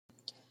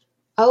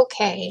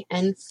Okay,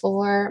 and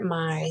for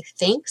my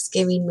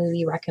Thanksgiving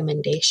movie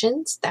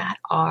recommendations that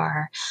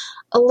are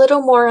a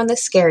little more on the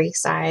scary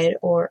side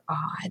or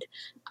odd,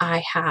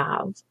 I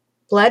have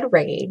Blood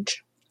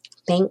Rage,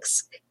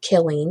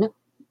 Thanksgiving,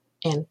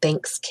 and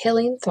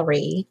Thanksgiving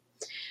 3.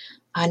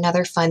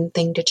 Another fun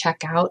thing to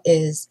check out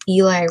is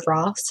Eli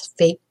Roth's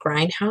fake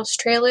Grindhouse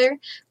trailer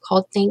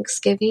called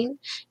Thanksgiving.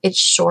 It's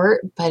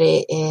short, but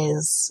it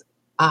is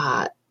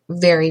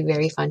very,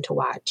 very fun to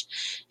watch.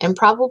 And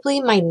probably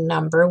my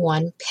number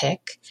one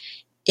pick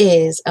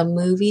is a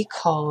movie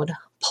called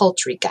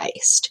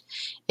Poultrygeist.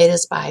 It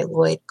is by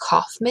Lloyd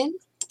Kaufman,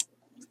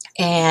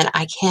 and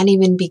I can't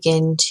even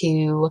begin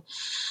to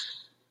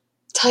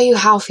tell you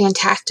how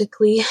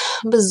fantastically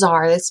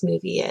bizarre this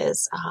movie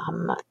is.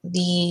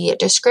 The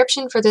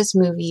description for this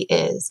movie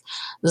is: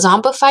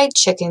 zombified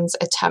chickens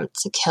attempt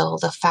to kill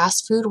the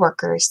fast food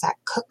workers that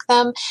cook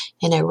them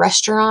in a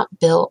restaurant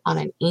built on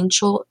an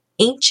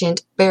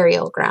ancient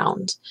burial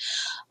ground.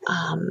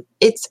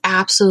 It's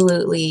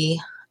absolutely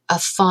a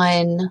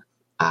fun,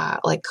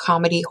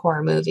 comedy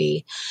horror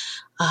movie.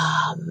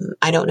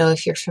 I don't know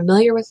if you're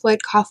familiar with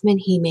Lloyd Kaufman.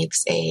 He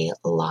makes a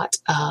lot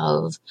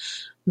of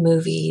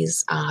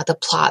movies. The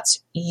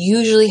plots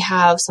usually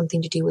have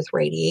something to do with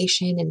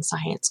radiation and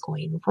science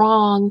going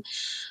wrong.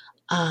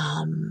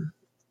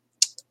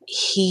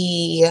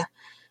 He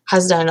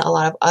has done a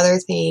lot of other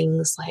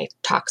things like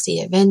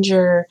Toxie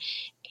Avenger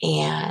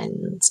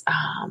and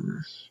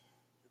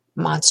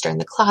Monster in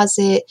the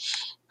Closet,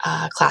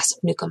 Class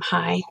of Nukem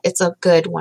High. It's a good one.